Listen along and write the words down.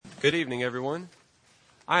Good evening, everyone.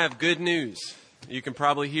 I have good news. You can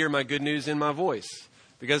probably hear my good news in my voice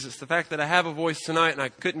because it's the fact that I have a voice tonight and I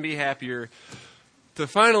couldn't be happier to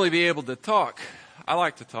finally be able to talk. I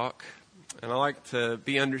like to talk and I like to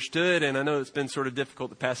be understood, and I know it's been sort of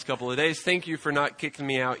difficult the past couple of days. Thank you for not kicking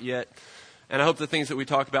me out yet. And I hope the things that we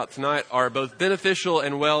talk about tonight are both beneficial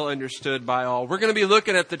and well understood by all. We're going to be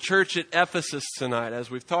looking at the church at Ephesus tonight,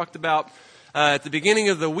 as we've talked about at the beginning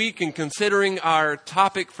of the week, and considering our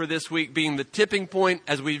topic for this week being the tipping point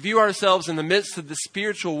as we view ourselves in the midst of the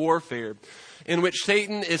spiritual warfare in which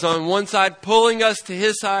Satan is on one side pulling us to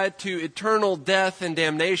his side to eternal death and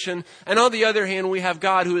damnation. And on the other hand, we have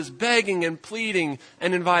God who is begging and pleading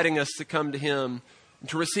and inviting us to come to him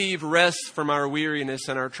to receive rest from our weariness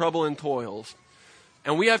and our trouble and toils.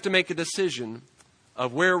 And we have to make a decision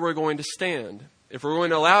of where we're going to stand. If we're going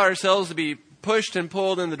to allow ourselves to be pushed and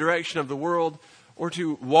pulled in the direction of the world, or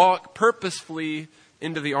to walk purposefully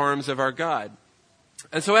into the arms of our God.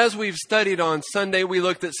 And so as we've studied on Sunday, we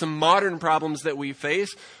looked at some modern problems that we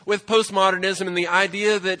face with postmodernism and the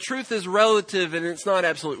idea that truth is relative and it's not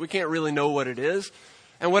absolute. We can't really know what it is.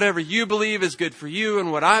 And whatever you believe is good for you,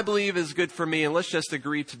 and what I believe is good for me, and let's just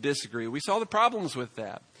agree to disagree. We saw the problems with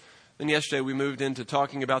that. Then yesterday we moved into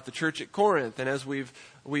talking about the church at Corinth, and as we've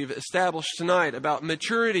established tonight about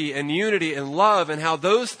maturity and unity and love, and how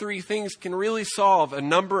those three things can really solve a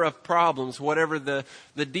number of problems, whatever the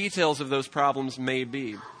details of those problems may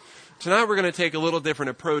be. Tonight we're going to take a little different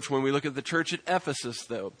approach when we look at the church at Ephesus,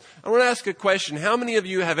 though. I want to ask a question. How many of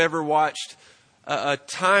you have ever watched a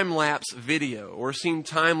time-lapse video or seen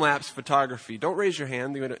time-lapse photography? Don't raise your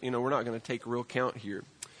hand. We're not going to take a real count here.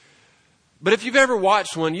 But if you've ever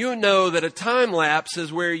watched one, you know that a time-lapse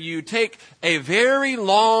is where you take a very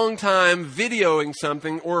long time videoing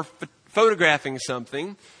something or photographing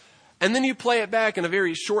something, and then you play it back in a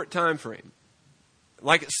very short time frame,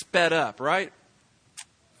 like it's sped up, right?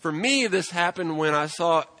 For me, this happened when I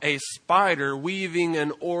saw a spider weaving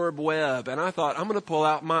an orb web, and I thought, I'm going to pull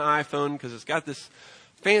out my iPhone because it's got this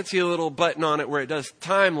fancy little button on it where it does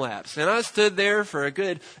time lapse. And I stood there for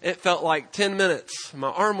it felt like 10 minutes. My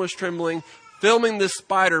arm was trembling, filming this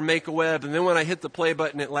spider make a web. And then when I hit the play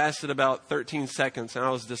button, it lasted about 13 seconds and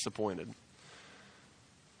I was disappointed.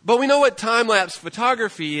 But we know what time lapse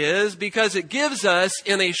photography is because it gives us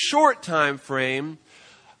in a short time frame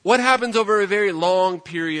what happens over a very long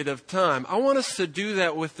period of time. I want us to do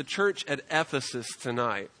that with the church at Ephesus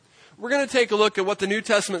tonight. We're going to take a look at what the New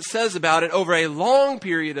Testament says about it over a long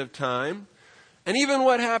period of time, and even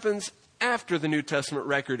what happens after the New Testament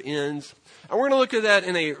record ends. And we're going to look at that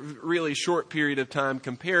in a really short period of time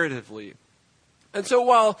comparatively. And so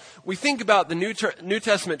while we think about the New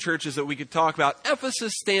Testament churches that we could talk about,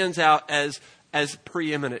 Ephesus stands out as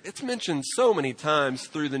preeminent. It's mentioned so many times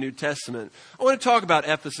through the New Testament. I want to talk about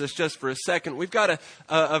Ephesus just for a second. We've got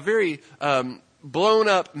a very blown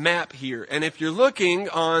up map here. And if you're looking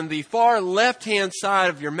on the far left-hand side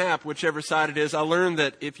of your map, whichever side it is, I learned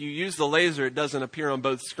that if you use the laser, it doesn't appear on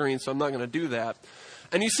both screens, so I'm not going to do that.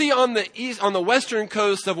 And you see on the western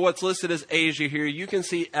coast of what's listed as Asia here, you can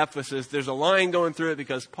see Ephesus. There's a line going through it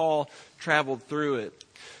because Paul traveled through it.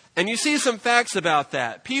 And you see some facts about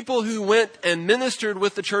that. People who went and ministered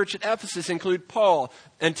with the church at Ephesus include Paul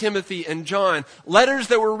and Timothy and John. Letters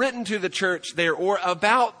that were written to the church there or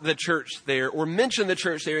about the church there or mention the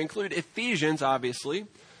church there include Ephesians, obviously.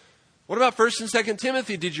 What about 1st and 2nd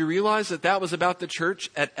Timothy? Did you realize that was about the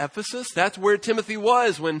church at Ephesus? That's where Timothy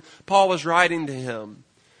was when Paul was writing to him.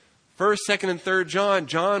 1st, 2nd, and 3rd John.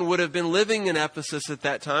 John would have been living in Ephesus at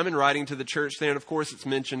that time and writing to the church there. And of course, it's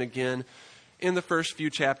mentioned again in the first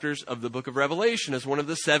few chapters of the book of Revelation as one of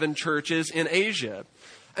the 7 churches in Asia.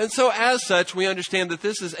 And so as such, we understand that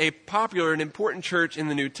this is a popular and important church in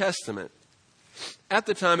the New Testament. At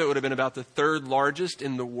the time, it would have been about the 3rd largest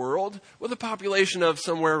in the world, with a population of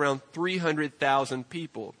somewhere around 300,000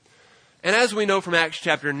 people. And as we know from Acts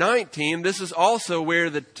chapter 19, this is also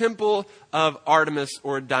where the temple of Artemis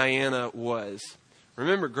or Diana was.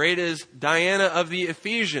 Remember, great is Diana of the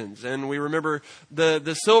Ephesians. And we remember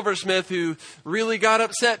the silversmith who really got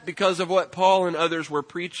upset because of what Paul and others were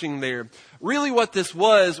preaching there. Really what this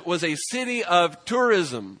was a city of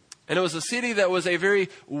tourism. And it was a city that was a very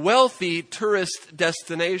wealthy tourist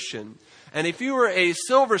destination. And if you were a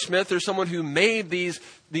silversmith or someone who made these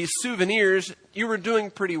souvenirs, you were doing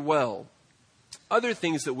pretty well. Other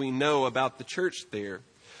things that we know about the church there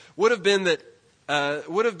would have been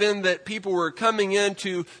that people were coming in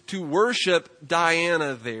to worship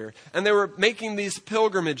Diana there. And they were making these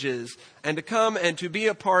pilgrimages and to come and to be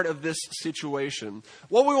a part of this situation.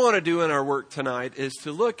 What we want to do in our work tonight is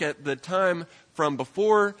to look at the time from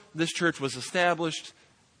before this church was established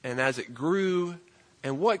and as it grew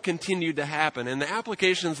and what continued to happen. And the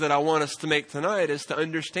applications that I want us to make tonight is to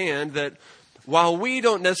understand that while we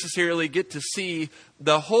don't necessarily get to see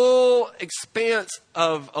the whole expanse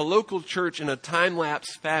of a local church in a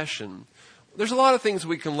time-lapse fashion, there's a lot of things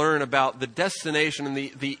we can learn about the destination and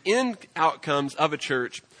the end outcomes of a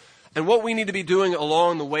church and what we need to be doing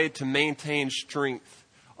along the way to maintain strength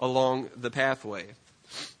along the pathway.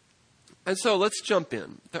 And so let's jump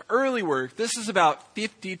in. The early work, this is about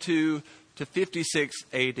 52 to 56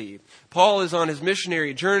 AD. Paul is on his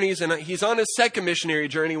missionary journeys, and he's on his second missionary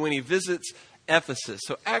journey when he visits Ephesus.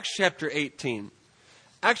 So Acts chapter 18.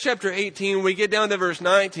 Acts chapter 18, we get down to verse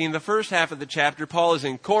 19, the first half of the chapter. Paul is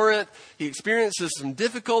in Corinth. He experiences some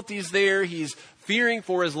difficulties there. He's fearing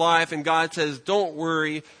for his life, and God says, don't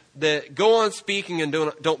worry, that go on speaking and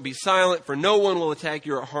don't be silent, for no one will attack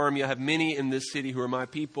you or harm you. I have many in this city who are my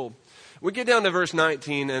people. We get down to verse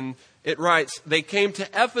 19, and it writes, they came to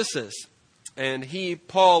Ephesus, and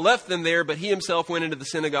Paul left them there, but he himself went into the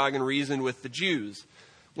synagogue and reasoned with the Jews.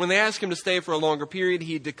 When they asked him to stay for a longer period,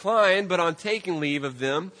 he declined, but on taking leave of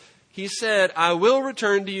them, he said, I will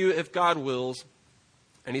return to you if God wills.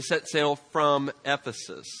 And he set sail from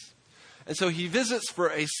Ephesus. And so he visits for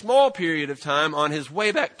a small period of time on his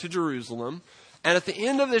way back to Jerusalem. And at the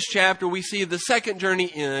end of this chapter, we see the second journey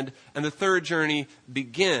end and the third journey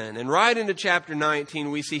begin. And right into chapter 19,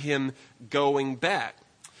 we see him going back.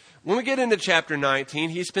 When we get into chapter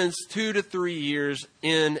 19, he spends 2 to 3 years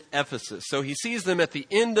in Ephesus. So he sees them at the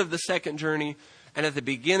end of the second journey and at the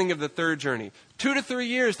beginning of the third journey. 2 to 3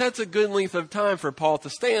 years, that's a good length of time for Paul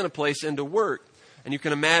to stay in a place and to work. And you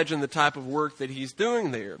can imagine the type of work that he's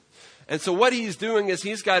doing there. And so what he's doing is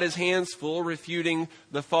he's got his hands full refuting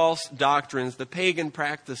the false doctrines, the pagan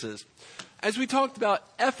practices. As we talked about,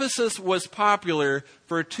 Ephesus was popular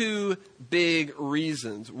for two big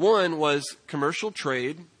reasons. One was commercial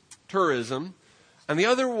trade, tourism, and the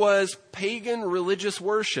other was pagan religious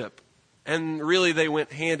worship. And really they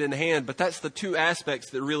went hand in hand, but that's the two aspects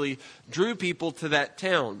that really drew people to that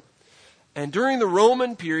town. And during the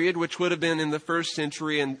Roman period, which would have been in the first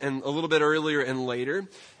century and a little bit earlier and later,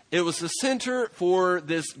 it was the center for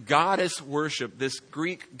this goddess worship, this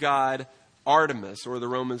Greek god Artemis, or the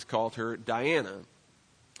Romans called her Diana.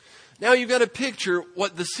 Now you've got to picture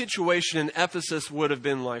what the situation in Ephesus would have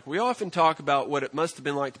been like. We often talk about what it must have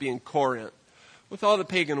been like to be in Corinth with all the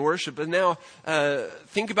pagan worship. But now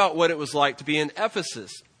think about what it was like to be in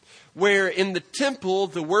Ephesus, where in the temple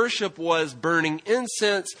the worship was burning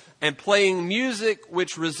incense and playing music,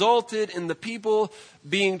 which resulted in the people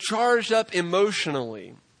being charged up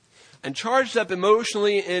emotionally. And charged up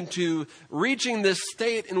emotionally into reaching this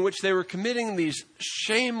state in which they were committing these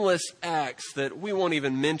shameless acts that we won't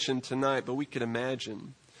even mention tonight, but we could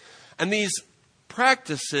imagine. And these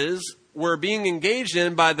practices were being engaged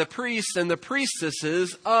in by the priests and the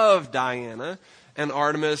priestesses of Diana and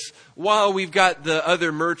Artemis, while we've got the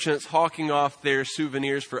other merchants hawking off their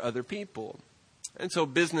souvenirs for other people. And so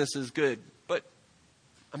business is good. But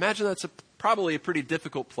imagine that's probably a pretty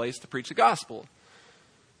difficult place to preach the gospel.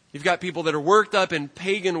 You've got people that are worked up in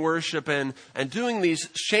pagan worship and doing these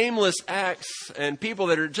shameless acts, and people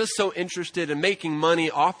that are just so interested in making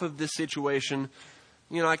money off of this situation.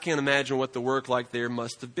 You know, I can't imagine what the work like there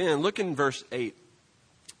must have been. Look in verse 8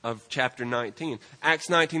 of chapter 19. Acts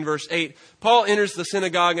 19, verse 8. Paul enters the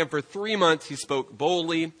synagogue, and for 3 months he spoke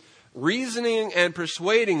boldly, reasoning and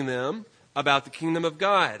persuading them about the kingdom of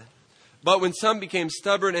God. But when some became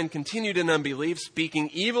stubborn and continued in unbelief, speaking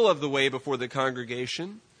evil of the way before the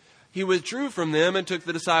congregation, he withdrew from them and took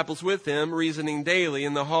the disciples with him, reasoning daily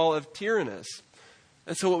in the hall of Tyrannus.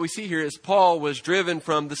 And so what we see here is Paul was driven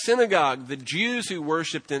from the synagogue. The Jews who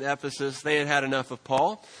worshipped in Ephesus, they had had enough of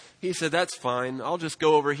Paul. He said, that's fine. I'll just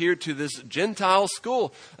go over here to this Gentile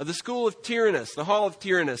school, the school of Tyrannus, the hall of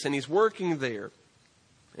Tyrannus. And he's working there.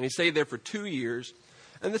 And he stayed there for 2 years.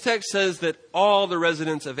 And the text says that all the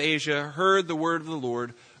residents of Asia heard the word of the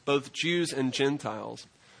Lord, both Jews and Gentiles.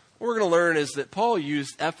 What we're going to learn is that Paul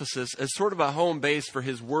used Ephesus as sort of a home base for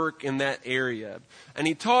his work in that area. And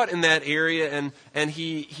he taught in that area, and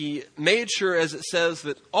he made sure, as it says,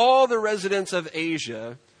 that all the residents of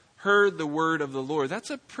Asia heard the word of the Lord.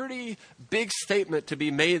 That's a pretty big statement to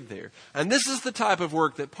be made there. And this is the type of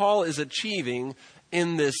work that Paul is achieving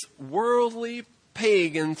in this worldly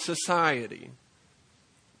pagan society.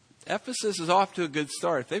 Ephesus is off to a good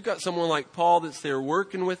start. They've got someone like Paul that's there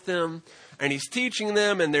working with them, and he's teaching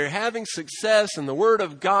them, and they're having success, and the word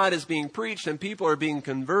of God is being preached, and people are being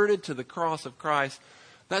converted to the cross of Christ.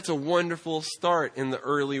 That's a wonderful start in the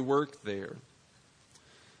early work there.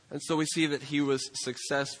 And so we see that he was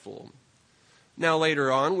successful. Now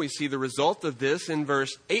later on, we see the result of this in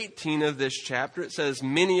verse 18 of this chapter. It says,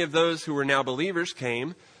 many of those who were now believers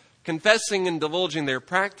came, confessing and divulging their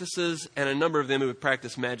practices, and a number of them who had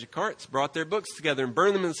practiced magic arts brought their books together and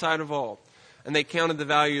burned them in the sight of all. And they counted the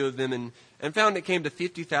value of them and found it came to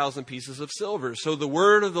 50,000 pieces of silver. So the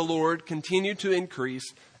word of the Lord continued to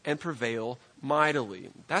increase and prevail mightily.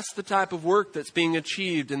 That's the type of work that's being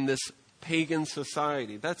achieved in this pagan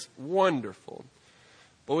society. That's wonderful.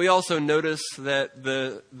 But we also notice that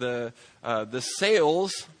the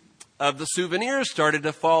sales of the souvenirs started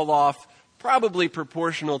to fall off, probably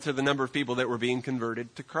proportional to the number of people that were being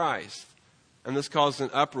converted to Christ. And this caused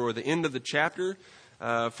an uproar. The end of the chapter,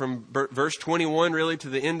 from verse 21 really to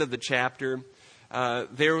the end of the chapter,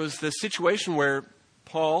 there was this situation where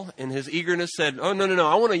Paul, in his eagerness, said, oh, no,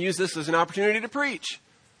 I want to use this as an opportunity to preach.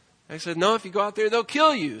 I said, no, if you go out there, they'll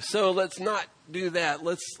kill you. So let's not do that.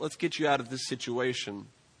 Let's get you out of this situation.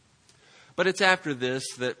 But it's after this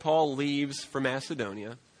that Paul leaves for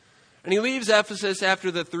Macedonia. And he leaves Ephesus after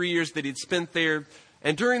the 3 years that he'd spent there.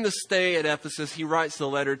 And during the stay at Ephesus, he writes the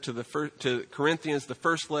letter to Corinthians, the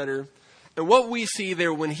first letter. And what we see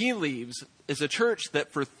there when he leaves is a church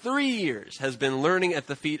that for 3 years has been learning at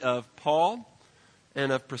the feet of Paul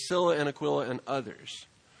and of Priscilla and Aquila and others.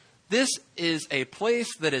 This is a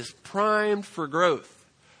place that is primed for growth.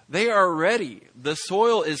 They are ready. The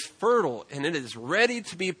soil is fertile and it is ready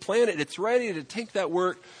to be planted. It's ready to take that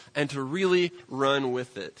work and to really run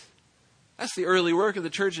with it. That's the early work of the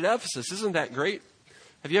church at Ephesus. Isn't that great?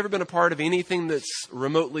 Have you ever been a part of anything that's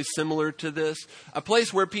remotely similar to this? A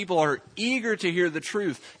place where people are eager to hear the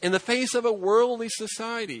truth in the face of a worldly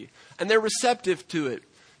society, and they're receptive to it.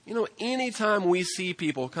 You know, anytime we see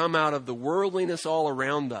people come out of the worldliness all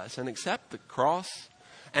around us and accept the cross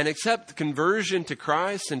and accept the conversion to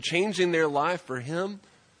Christ and changing their life for Him,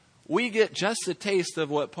 we get just a taste of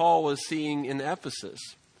what Paul was seeing in Ephesus.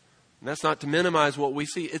 And that's not to minimize what we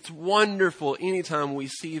see. It's wonderful anytime we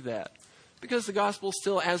see that, because the gospel is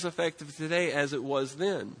still as effective today as it was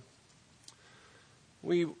then.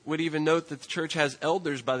 We would even note that the church has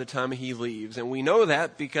elders by the time he leaves. And we know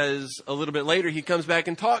that because a little bit later he comes back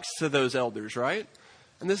and talks to those elders, right?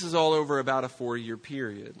 And this is all over about a 4-year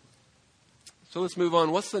period. So let's move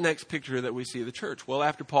on. What's the next picture that we see of the church? Well,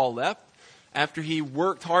 after Paul left, after he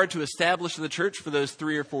worked hard to establish the church for those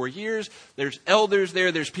 3 or 4 years, there's elders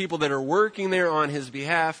there, there's people that are working there on his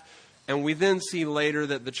behalf. And we then see later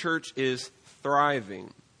that the church is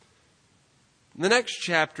thriving. The next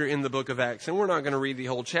chapter in the book of Acts, and we're not going to read the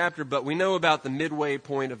whole chapter, but we know about the midway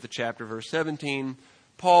point of the chapter, verse 17.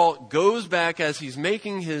 Paul goes back as he's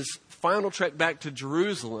making his final trek back to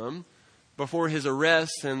Jerusalem before his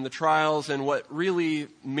arrest and the trials, and what really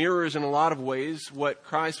mirrors in a lot of ways what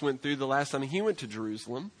Christ went through the last time he went to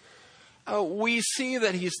Jerusalem. We see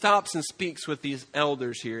that he stops and speaks with these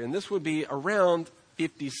elders here, and this would be around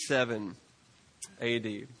 57 AD.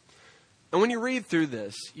 And when you read through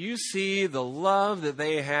this, you see the love that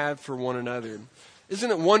they have for one another. Isn't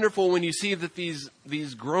it wonderful when you see that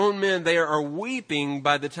these grown men, they are weeping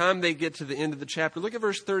by the time they get to the end of the chapter? Look at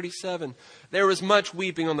verse 37. There was much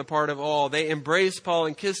weeping on the part of all. They embraced Paul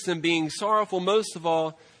and kissed him, being sorrowful most of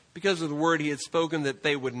all because of the word he had spoken, that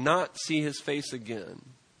they would not see his face again.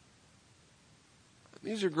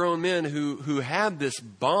 These are grown men who had this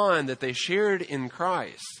bond that they shared in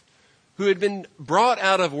Christ, who had been brought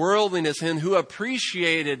out of worldliness and who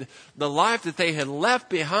appreciated the life that they had left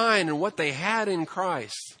behind and what they had in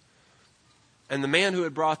Christ. And the man who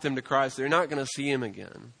had brought them to Christ, they're not going to see him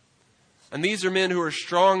again. And these are men who are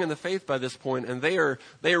strong in the faith by this point, and they are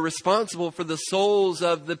responsible for the souls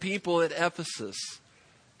of the people at Ephesus.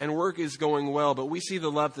 And work is going well, but we see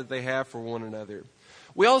the love that they have for one another.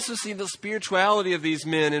 We also see the spirituality of these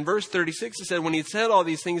men. In verse 36, it said, when he said all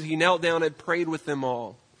these things, he knelt down and prayed with them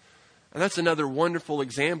all. And that's another wonderful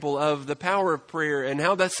example of the power of prayer and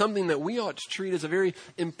how that's something that we ought to treat as a very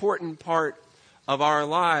important part of our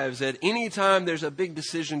lives. At any time there's a big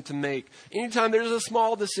decision to make, anytime there's a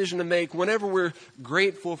small decision to make, whenever we're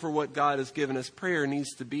grateful for what God has given us, prayer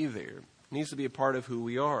needs to be there. It needs to be a part of who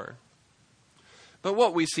we are. But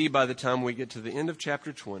what we see by the time we get to the end of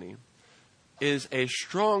chapter 20 is a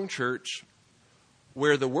strong church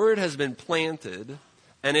where the word has been planted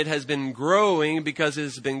and it has been growing because it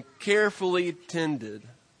has been carefully tended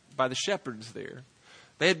by the shepherds there.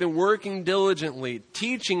 They had been working diligently.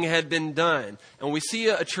 Teaching had been done. And we see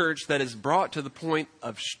a church that is brought to the point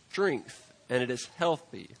of strength. And it is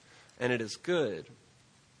healthy. And it is good.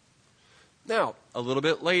 Now, a little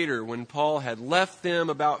bit later, when Paul had left them,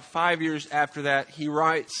 about 5 years after that, he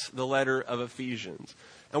writes the letter of Ephesians.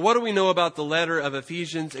 And what do we know about the letter of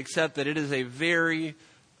Ephesians except that it is a very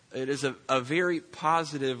It is a very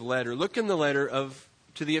positive letter. Look in the letter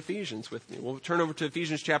to the Ephesians with me. We'll turn over to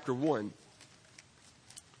Ephesians chapter 1.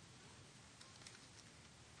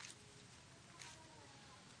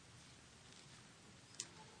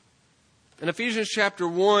 In Ephesians chapter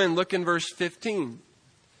 1, look in verse 15.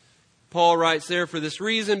 Paul writes there, "For this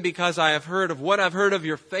reason, because I have heard of what I've heard of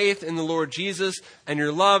your faith in the Lord Jesus and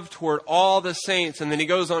your love toward all the saints." And then he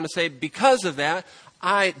goes on to say, "Because of that,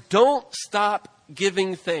 I don't stop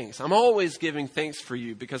giving thanks." I'm always giving thanks for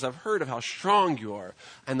you because I've heard of how strong you are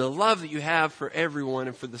and the love that you have for everyone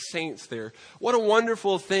and for the saints there. What a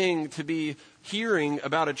wonderful thing to be hearing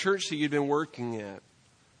about a church that you've been working at.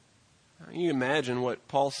 You imagine what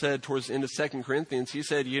Paul said towards the end of 2 Corinthians. He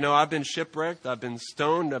said, I've been shipwrecked, I've been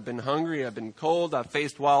stoned, I've been hungry, I've been cold, I've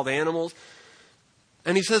faced wild animals.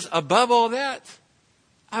 And he says, above all that,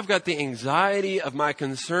 I've got the anxiety of my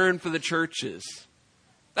concern for the churches.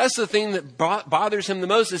 That's the thing that bothers him the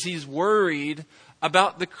most, is he's worried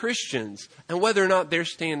about the Christians and whether or not they're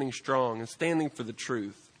standing strong and standing for the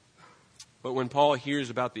truth. But when Paul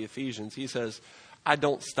hears about the Ephesians, he says, I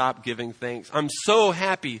don't stop giving thanks. I'm so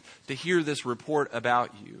happy to hear this report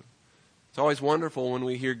about you. It's always wonderful when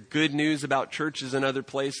we hear good news about churches and other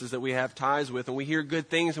places that we have ties with, and we hear good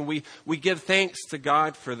things, and we give thanks to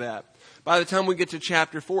God for that. By the time we get to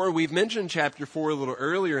chapter 4, we've mentioned chapter 4 a little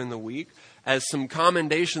earlier in the week as some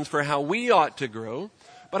commendations for how we ought to grow.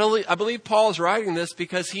 But I believe Paul's writing this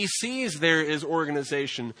because he sees there is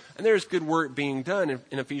organization and there's good work being done.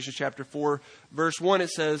 In Ephesians chapter 4, verse 1,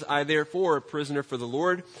 it says, I therefore, a prisoner for the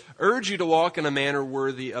Lord, urge you to walk in a manner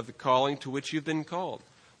worthy of the calling to which you've been called,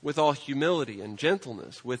 with all humility and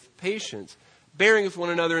gentleness, with patience, bearing with one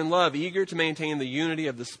another in love, eager to maintain the unity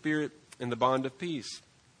of the Spirit in the bond of peace.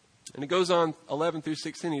 And it goes on 11 through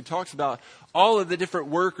 16. He talks about all of the different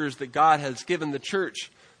workers that God has given the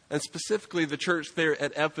church, and specifically the church there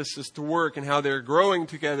at Ephesus, to work, and how they're growing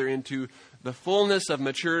together into the fullness of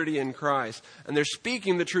maturity in Christ. And they're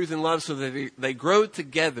speaking the truth in love so that they grow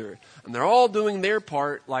together. And they're all doing their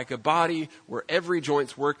part like a body where every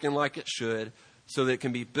joint's working like it should, so that it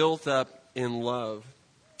can be built up in love.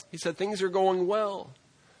 He said things are going well.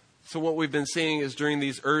 So what we've been seeing is during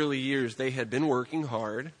these early years, they had been working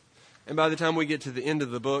hard. And by the time we get to the end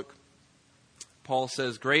of the book, Paul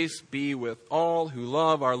says, grace be with all who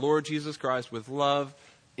love our Lord Jesus Christ with love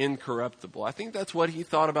incorruptible. I think that's what he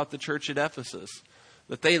thought about the church at Ephesus,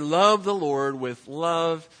 that they love the Lord with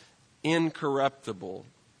love incorruptible.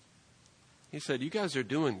 He said, you guys are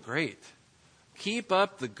doing great. Keep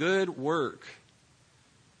up the good work.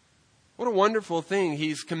 What a wonderful thing.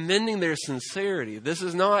 He's commending their sincerity. This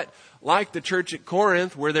is not like the church at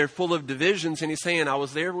Corinth where they're full of divisions, and he's saying, I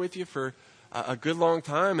was there with you for a good long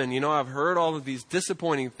time, and I've heard all of these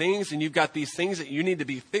disappointing things, and you've got these things that you need to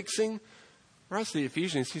be fixing. The rest of the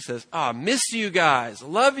Ephesians, he says, miss you guys,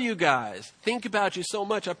 love you guys, think about you so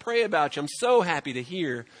much, I pray about you, I'm so happy to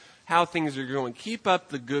hear how things are going. Keep up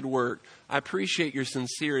the good work. I appreciate your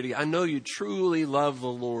sincerity. I know you truly love the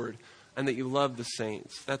Lord and that you love the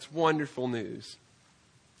saints. That's wonderful news.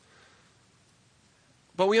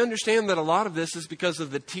 But we understand that a lot of this is because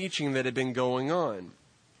of the teaching that had been going on.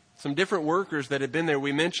 Some different workers that had been there.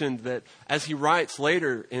 We mentioned that as he writes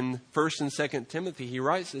later in 1st and 2nd Timothy, he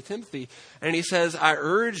writes to Timothy and he says, I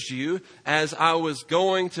urged you as I was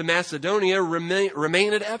going to Macedonia,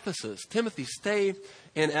 remain at Ephesus. Timothy, stay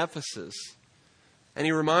in Ephesus. And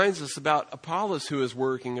he reminds us about Apollos who is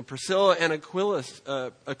working, and Priscilla and Aquila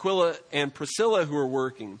and Priscilla who are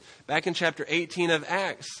working. Back in chapter 18 of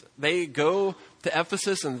Acts, they go to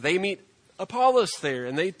Ephesus and they meet Apollos there,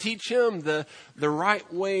 and they teach him the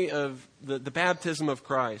right way of the baptism of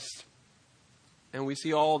Christ. And we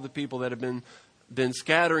see all the people that have been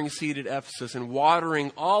scattering seed at Ephesus and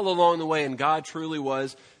watering all along the way, and God truly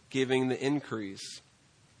was giving the increase.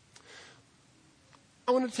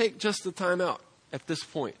 I want to take just the time out at this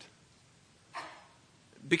point,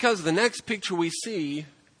 because the next picture we see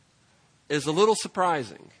is a little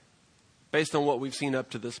surprising based on what we've seen up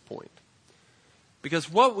to this point.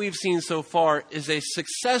 Because what we've seen so far is a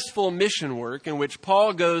successful mission work in which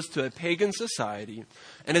Paul goes to a pagan society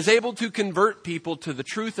and is able to convert people to the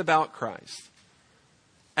truth about Christ.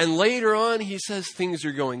 And later on, he says things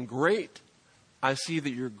are going great. I see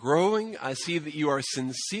that you're growing. I see that you are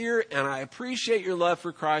sincere, and I appreciate your love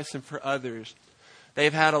for Christ and for others.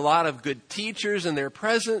 They've had a lot of good teachers in their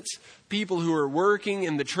presence, people who are working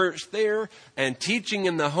in the church there and teaching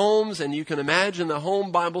in the homes. And you can imagine the home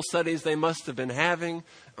Bible studies they must have been having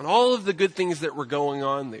and all of the good things that were going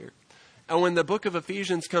on there. And when the book of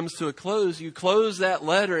Ephesians comes to a close, you close that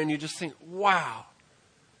letter and you just think, wow,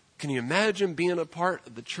 Can you imagine being a part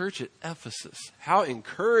of the church at Ephesus? How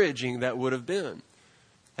encouraging that would have been.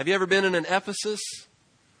 Have you ever been in an Ephesus?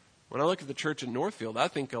 When I look at the church in Northfield, I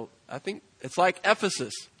think it's like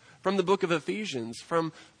Ephesus from the book of Ephesians,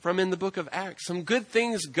 from in the book of Acts. Some good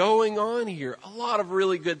things going on here. A lot of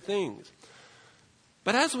really good things.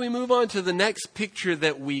 But as we move on to the next picture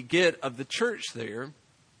that we get of the church there,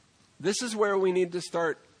 this is where we need to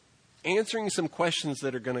start answering some questions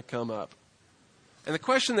that are going to come up. And the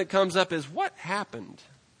question that comes up is, what happened?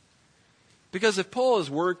 Because if Paul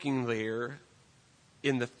is working there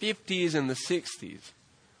in the 50s and the 60s,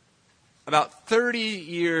 about 30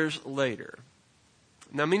 years later,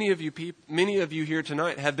 now many of you here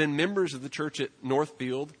tonight have been members of the church at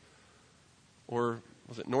Northfield, or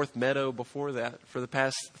was it North Meadow before that? For the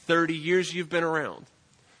past 30 years you've been around.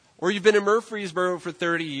 Or you've been in Murfreesboro for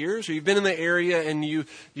 30 years, or you've been in the area and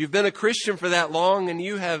you've been a Christian for that long, and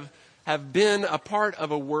you have been a part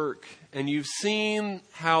of a work, and you've seen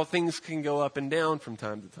how things can go up and down from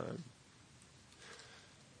time to time.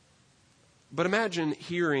 But imagine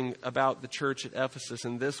hearing about the church at Ephesus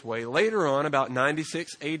in this way. Later on, about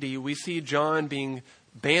 96 AD, we see John being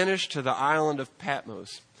banished to the island of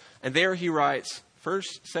Patmos. And there he writes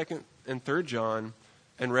 1st, 2nd, and 3rd John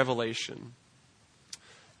and Revelation.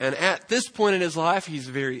 And at this point in his life, he's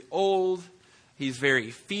very old, he's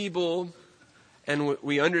very feeble, and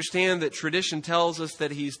we understand that tradition tells us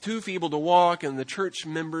that he's too feeble to walk, and the church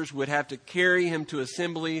members would have to carry him to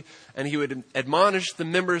assembly, and he would admonish the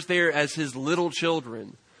members there as his little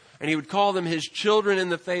children. And he would call them his children in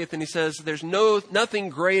the faith, and he says, there's nothing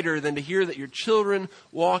greater than to hear that your children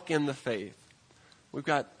walk in the faith. We've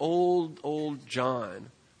got old John,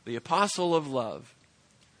 the apostle of love.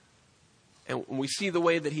 And we see the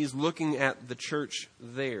way that he's looking at the church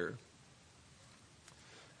there.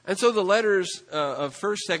 And so the letters of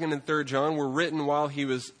 1st, 2nd, and 3rd John were written while he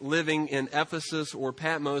was living in Ephesus or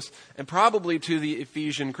Patmos, and probably to the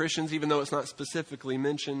Ephesian Christians, even though it's not specifically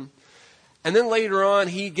mentioned. And then later on,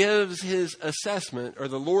 he gives his assessment, or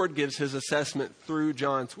the Lord gives his assessment through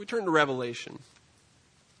John. So we turn to Revelation.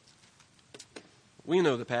 We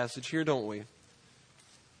know the passage here, don't we?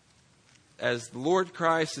 As the Lord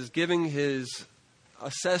Christ is giving his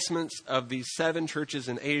assessments of these 7 churches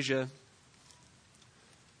in Asia,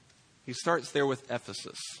 he starts there with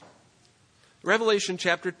Ephesus. Revelation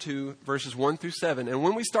chapter 2, verses 1 through 7. And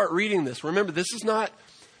when we start reading this, remember, this is not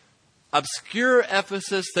obscure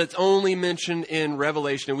Ephesus that's only mentioned in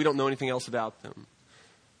Revelation and we don't know anything else about them.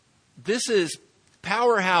 This is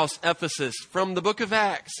powerhouse Ephesus from the book of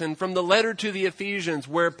Acts and from the letter to the Ephesians,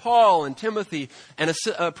 where Paul and Timothy and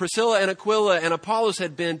Priscilla and Aquila and Apollos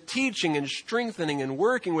had been teaching and strengthening and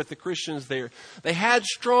working with the Christians there. They had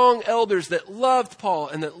strong elders that loved Paul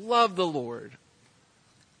and that loved the Lord.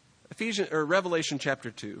 Revelation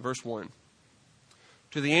chapter 2, verse 1.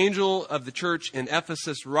 To the angel of the church in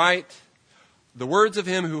Ephesus write, the words of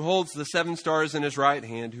him who holds the 7 stars in his right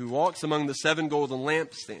hand, who walks among the 7 golden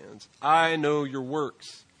lampstands. I know your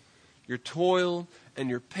works, your toil, and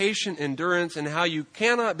your patient endurance, and how you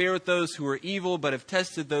cannot bear with those who are evil, but have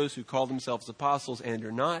tested those who call themselves apostles and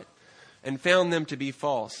are not, and found them to be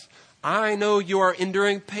false. I know you are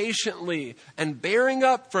enduring patiently and bearing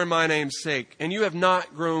up for my name's sake, and you have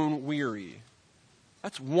not grown weary.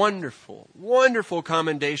 That's wonderful, wonderful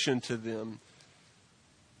commendation to them.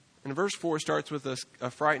 And verse 4 starts with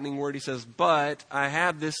a frightening word. He says, but I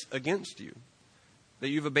have this against you, that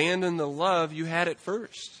you've abandoned the love you had at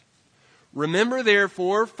first. Remember,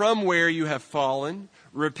 therefore, from where you have fallen,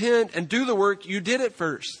 repent and do the work you did at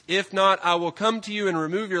first. If not, I will come to you and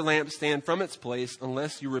remove your lampstand from its place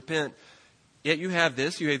unless you repent. Yet you have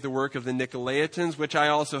this, you hate the work of the Nicolaitans, which I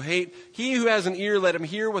also hate. He who has an ear, let him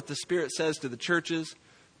hear what the Spirit says to the churches.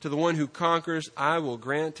 To the one who conquers, I will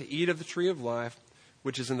grant to eat of the tree of life,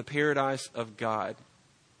 which is in the paradise of God.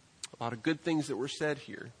 A lot of good things that were said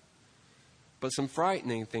here, but some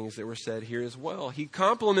frightening things that were said here as well. He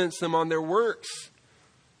compliments them on their works,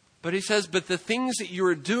 but he says, but the things that you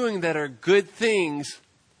are doing that are good things,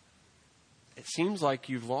 it seems like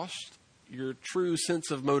you've lost your true sense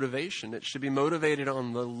of motivation. It should be motivated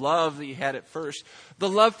on the love that you had at first, the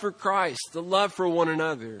love for Christ, the love for one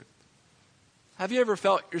another. Have you ever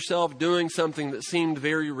felt yourself doing something that seemed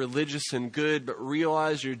very religious and good, but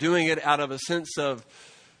realized you're doing it out of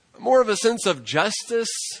more of a sense of justice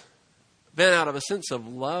than out of a sense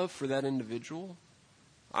of love for that individual?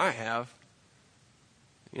 I have.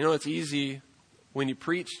 You know, it's easy when you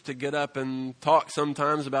preach to get up and talk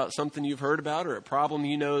sometimes about something you've heard about or a problem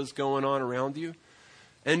you know is going on around you.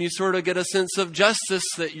 And you sort of get a sense of justice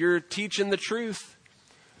that you're teaching the truth.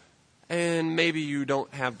 And maybe you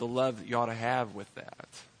don't have the love that you ought to have with that.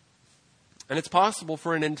 And it's possible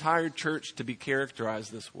for an entire church to be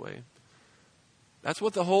characterized this way. That's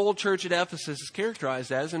what the whole church at Ephesus is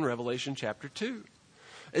characterized as in Revelation chapter 2.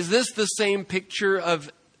 Is this the same picture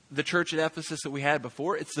of the church at Ephesus that we had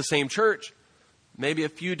before? It's the same church. Maybe a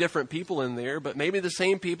few different people in there, but maybe the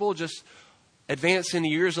same people, just advance in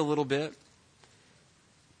years a little bit.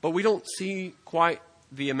 But we don't see quite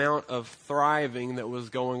the amount of thriving that was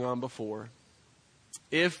going on before.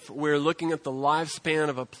 If we're looking at the lifespan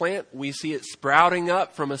of a plant, we see it sprouting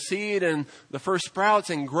up from a seed and the first sprouts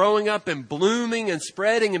and growing up and blooming and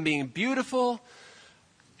spreading and being beautiful.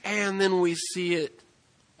 And then we see it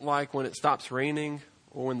like when it stops raining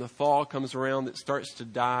or when the fall comes around, it starts to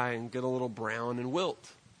die and get a little brown and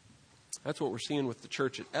wilt. That's what we're seeing with the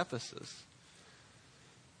church at Ephesus.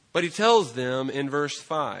 But he tells them in verse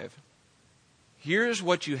 5, here's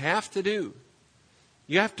what you have to do.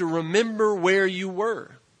 You have to remember where you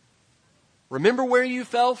were. Remember where you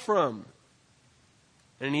fell from.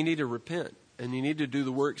 And you need to repent. And you need to do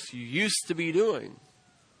the works you used to be doing.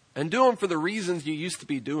 And do them for the reasons you used to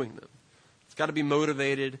be doing them. It's got to be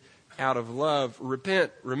motivated out of love.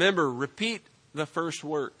 Repent. Remember, repeat the first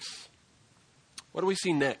works. What do we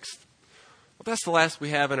see next? Well, that's the last we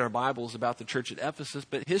have in our Bibles about the church at Ephesus.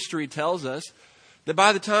 But history tells us that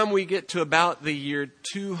by the time we get to about the year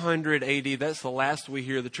 200 AD, that's the last we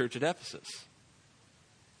hear of the church at Ephesus.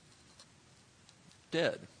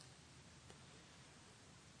 Dead.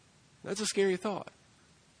 That's a scary thought.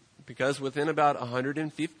 Because within about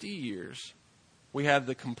 150 years, we have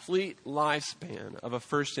the complete lifespan of a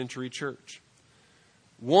first century church.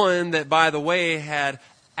 One that, by the way, had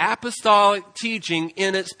apostolic teaching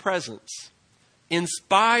in its presence.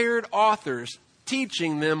 Inspired authors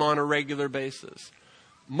teaching them on a regular basis.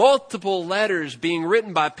 Multiple letters being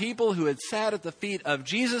written by people who had sat at the feet of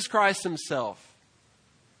Jesus Christ himself.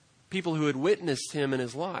 People who had witnessed him in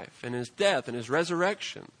his life and his death and his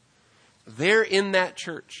resurrection. They're in that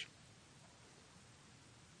church.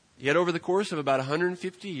 Yet over the course of about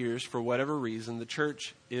 150 years, for whatever reason, the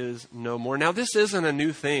church is no more. Now, this isn't a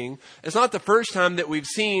new thing. It's not the first time that we've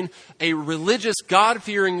seen a religious,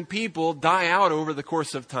 God-fearing people die out over the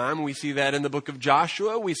course of time. We see that in the book of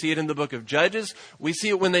Joshua. We see it in the book of Judges. We see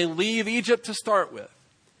it when they leave Egypt to start with.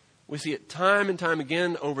 We see it time and time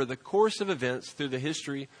again over the course of events through the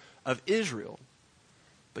history of Israel.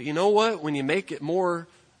 But you know what? When you make it more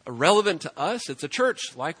relevant to us, it's a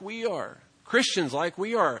church like we are. Christians like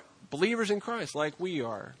we are. Believers in Christ like we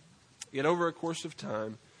are. Yet over a course of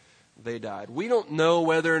time, they died. We don't know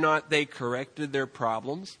whether or not they corrected their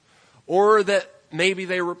problems or that maybe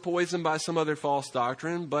they were poisoned by some other false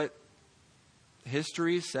doctrine, but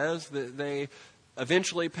history says that they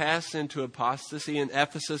eventually passed into apostasy, and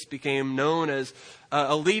Ephesus became known as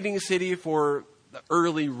a leading city for the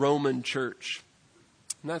early Roman church.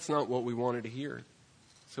 And that's not what we wanted to hear.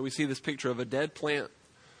 So we see this picture of a dead plant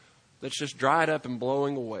that's just dried up and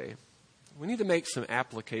blowing away. We need to make some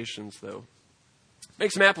applications, though.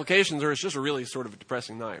 Make some applications, or it's just a really sort of a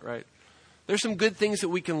depressing night, right? There's some good things that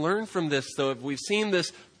we can learn from this, though. If we've seen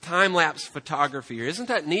this time-lapse photography here, isn't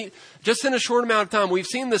that neat? Just in a short amount of time, we've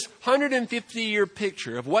seen this 150-year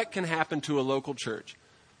picture of what can happen to a local church.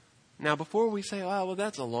 Now, before we say, oh, well,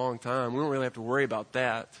 that's a long time, we don't really have to worry about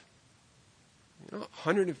that.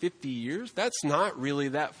 150 years? That's not really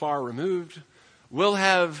that far removed. We'll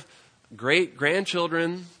have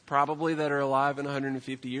great-grandchildren probably that are alive in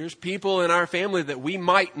 150 years. People in our family that we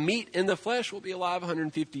might meet in the flesh will be alive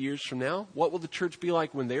 150 years from now. What will the church be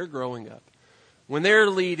like when they're growing up? When they're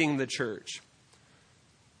leading the church?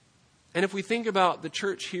 And if we think about the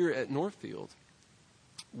church here at Northfield,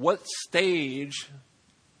 what stage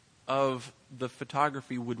of the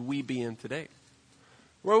photography would we be in today?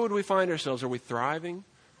 Where would we find ourselves? Are we thriving?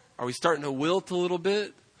 Are we starting to wilt a little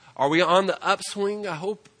bit? Are we on the upswing? I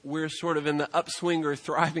hope we're sort of in the upswing or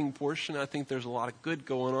thriving portion. I think there's a lot of good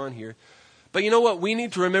going on here. But you know what? We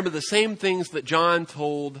need to remember the same things that John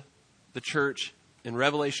told the church in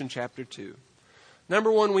Revelation chapter 2.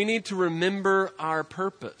 Number one, we need to remember our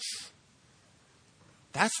purpose.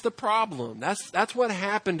 That's the problem. That's what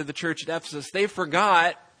happened to the church at Ephesus. They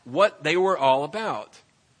forgot what they were all about.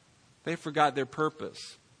 They forgot their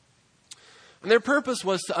purpose. And their purpose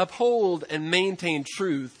was to uphold and maintain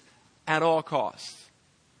truth at all costs.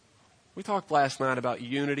 We talked last night about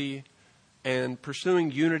unity and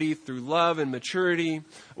pursuing unity through love and maturity.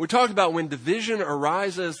 We talked about when division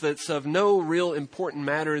arises that's of no real important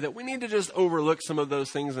matter, that we need to just overlook some of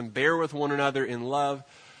those things and bear with one another in love.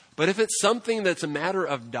 But if it's something that's a matter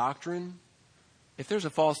of doctrine, if there's a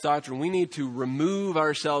false doctrine, we need to remove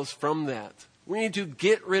ourselves from that. We need to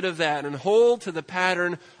get rid of that and hold to the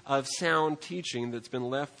pattern of sound teaching that's been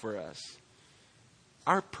left for us.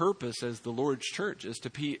 Our purpose as the Lord's church is to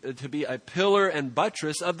be a pillar and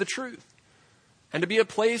buttress of the truth. And to be a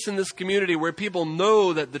place in this community where people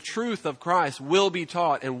know that the truth of Christ will be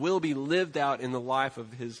taught and will be lived out in the life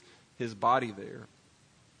of his body there.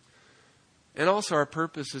 And also our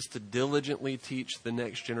purpose is to diligently teach the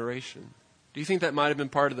next generation. Do you think that might have been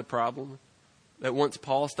part of the problem? That once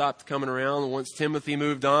Paul stopped coming around, and once Timothy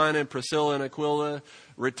moved on, and Priscilla and Aquila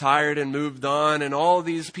retired and moved on, and all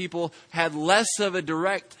these people had less of a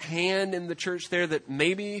direct hand in the church there, that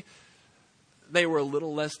maybe they were a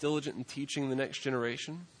little less diligent in teaching the next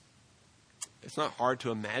generation? It's not hard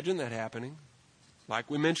to imagine that happening. Like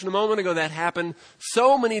we mentioned a moment ago, that happened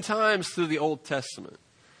so many times through the Old Testament.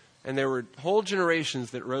 And there were whole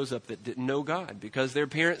generations that rose up that didn't know God because their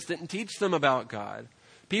parents didn't teach them about God.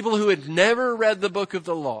 People who had never read the book of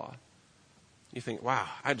the law. You think, wow,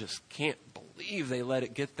 I just can't believe they let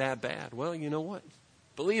it get that bad. Well, you know what?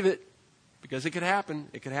 Believe it, because it could happen.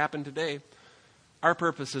 It could happen today. Our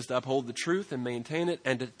purpose is to uphold the truth and maintain it,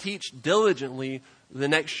 and to teach diligently the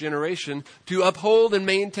next generation to uphold and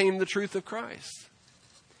maintain the truth of Christ.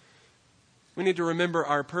 We need to remember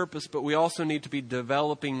our purpose, but we also need to be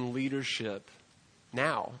developing leadership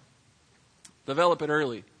now. Develop it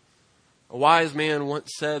early. A wise man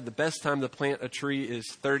once said the best time to plant a tree is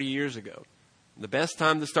 30 years ago. The best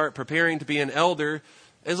time to start preparing to be an elder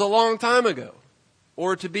is a long time ago.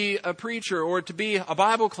 Or to be a preacher, or to be a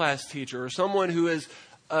Bible class teacher, or someone who is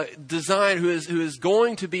who is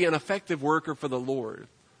going to be an effective worker for the Lord.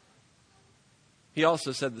 He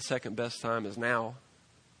also said the second best time is now.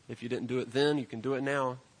 If you didn't do it then, you can do it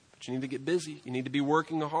now. But you need to get busy. You need to be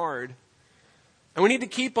working hard. And we need to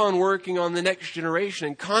keep on working on the next generation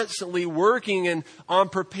and constantly working on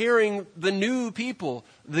preparing the new people,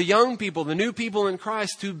 the young people, the new people in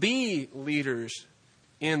Christ to be leaders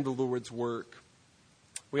in the Lord's work.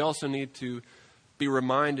 We also need to be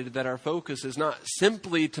reminded that our focus is not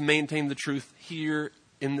simply to maintain the truth here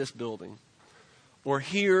in this building, or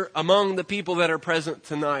here among the people that are present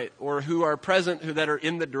tonight, or who are present, that are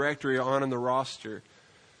in the directory or on in the roster.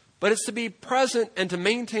 But it's to be present and to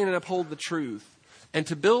maintain and uphold the truth, and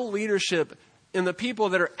to build leadership in the people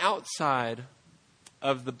that are outside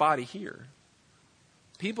of the body here.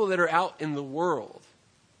 People that are out in the world.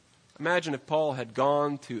 Imagine if Paul had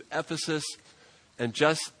gone to Ephesus and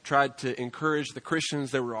just tried to encourage the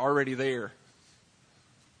Christians that were already there.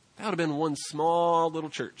 That would have been one small little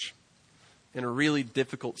church in a really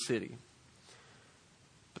difficult city.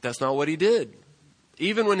 But that's not what he did.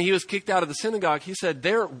 Even when he was kicked out of the synagogue, he said,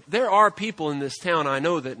 there are people in this town I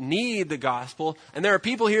know that need the gospel, and there are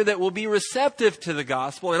people here that will be receptive to the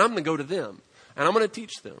gospel, and I'm going to go to them, and I'm going to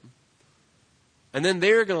teach them. And then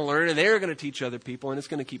they're going to learn, and they're going to teach other people, and it's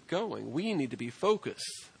going to keep going. We need to be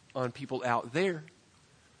focused on people out there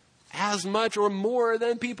as much or more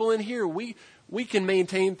than people in here. We can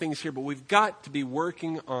maintain things here, but we've got to be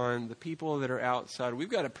working on the people that are outside. We've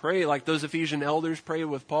got to pray like those Ephesian elders prayed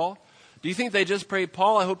with Paul. Do you think they just prayed,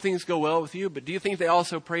 Paul, I hope things go well with you? But do you think they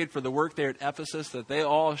also prayed for the work there at Ephesus, that they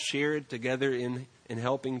all shared together in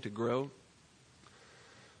helping to grow?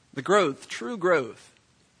 The growth, true growth.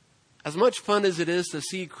 As much fun as it is to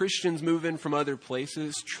see Christians move in from other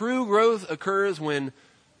places, true growth occurs when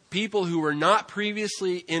people who were not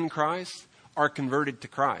previously in Christ are converted to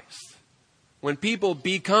Christ. When people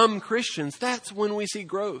become Christians, that's when we see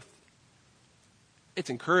growth.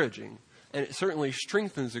 It's encouraging. And it certainly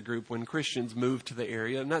strengthens a group when Christians move to the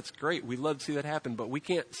area. And that's great. We'd love to see that happen. But we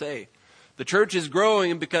can't say the church is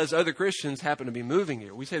growing because other Christians happen to be moving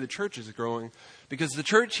here. We say the church is growing because the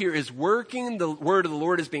church here is working. The word of the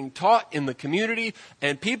Lord is being taught in the community.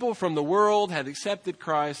 And people from the world have accepted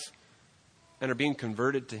Christ and are being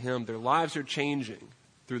converted to Him. Their lives are changing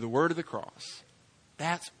through the word of the cross.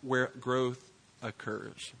 That's where growth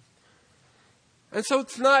occurs. And so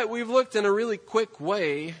tonight we've looked in a really quick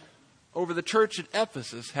way over the church at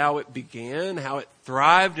Ephesus, how it began, how it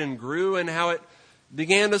thrived and grew, and how it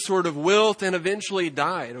began to sort of wilt and eventually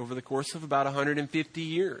died over the course of about 150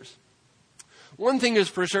 years. One thing is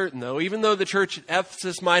for certain, though, even though the church at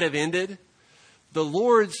Ephesus might have ended, the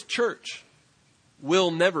Lord's church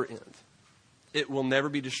will never end. It will never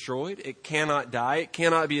be destroyed. It cannot die. It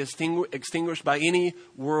cannot be extinguished by any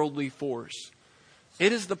worldly force.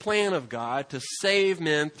 It is the plan of God to save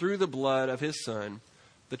men through the blood of His Son,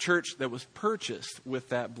 the church that was purchased with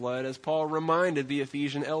that blood, as Paul reminded the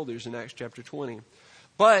Ephesian elders in Acts chapter 20.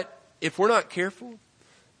 But if we're not careful,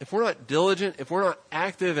 if we're not diligent, if we're not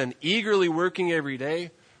active and eagerly working every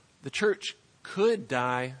day, the church could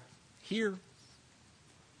die here.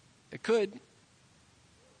 It could.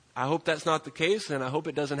 I hope that's not the case, and I hope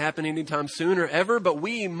it doesn't happen anytime soon or ever, but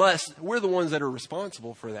we're the ones that are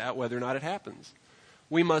responsible for that, whether or not it happens.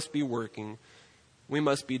 We must be working. We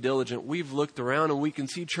must be diligent. We've looked around and we can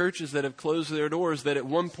see churches that have closed their doors that at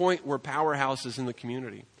one point were powerhouses in the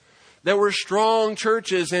community. That were strong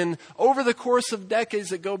churches, and over the course of decades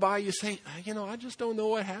that go by, you say, I just don't know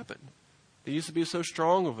what happened. They used to be so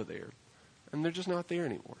strong over there, and they're just not there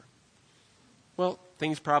anymore. Well,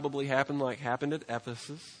 things probably happened at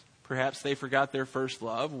Ephesus. Perhaps they forgot their first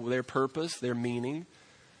love, their purpose, their meaning,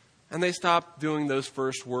 and they stopped doing those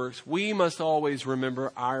first works. We must always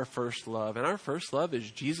remember our first love, and our first love is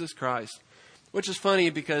Jesus Christ, which is funny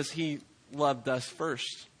because He loved us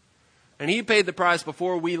first. And He paid the price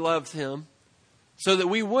before we loved Him so that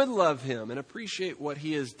we would love Him and appreciate what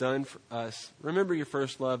He has done for us. Remember your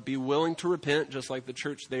first love. Be willing to repent, just like the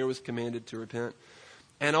church there was commanded to repent.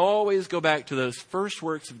 And always go back to those first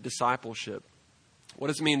works of discipleship. What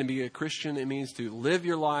does it mean to be a Christian? It means to live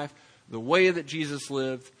your life the way that Jesus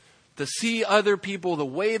lived, to see other people the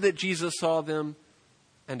way that Jesus saw them,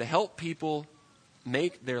 and to help people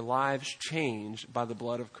make their lives changed by the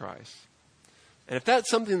blood of Christ. And if that's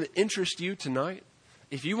something that interests you tonight,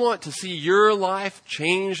 if you want to see your life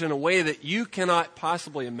changed in a way that you cannot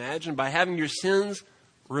possibly imagine by having your sins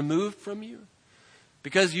removed from you,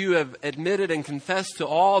 because you have admitted and confessed to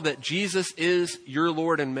all that Jesus is your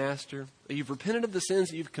Lord and Master, that you've repented of the sins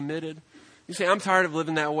that you've committed, you say, I'm tired of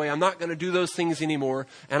living that way. I'm not going to do those things anymore,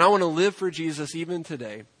 and I want to live for Jesus even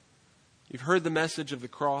today. You've heard the message of the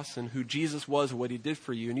cross and who Jesus was and what He did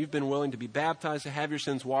for you, and you've been willing to be baptized, to have your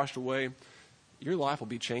sins washed away. Your life will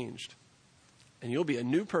be changed, and you'll be a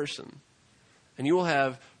new person, and you will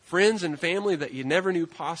have friends and family that you never knew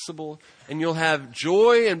possible, and you'll have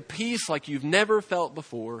joy and peace like you've never felt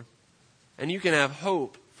before, and you can have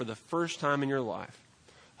hope for the first time in your life.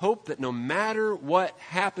 Hope that no matter what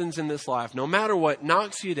happens in this life, no matter what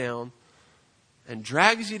knocks you down and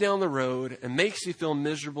drags you down the road and makes you feel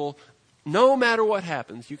miserable, no matter what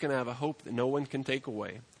happens, you can have a hope that no one can take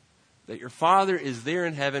away. That your Father is there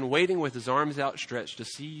in heaven waiting with His arms outstretched to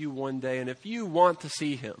see you one day. And if you want to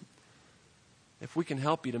see Him, if we can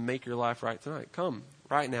help you to make your life right tonight, come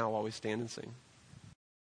right now while we stand and sing.